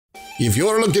If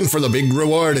you're looking for the big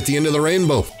reward at the end of the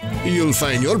rainbow, you'll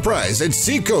find your prize at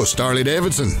Seacoast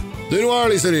Harley-Davidson. The new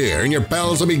Harleys are here, and your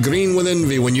pals will be green with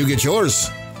envy when you get yours.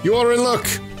 You're in luck.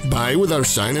 Buy with our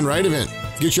Sign and Ride event.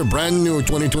 Get your brand new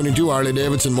 2022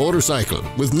 Harley-Davidson motorcycle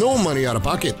with no money out of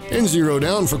pocket and zero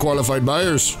down for qualified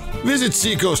buyers. Visit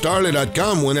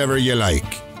SeacoastHarley.com whenever you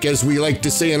like. As we like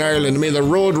to say in Ireland, may the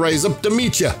road rise up to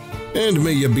meet you. And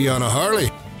may you be on a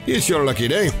Harley. It's your lucky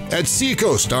day at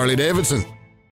Seacoast Harley-Davidson.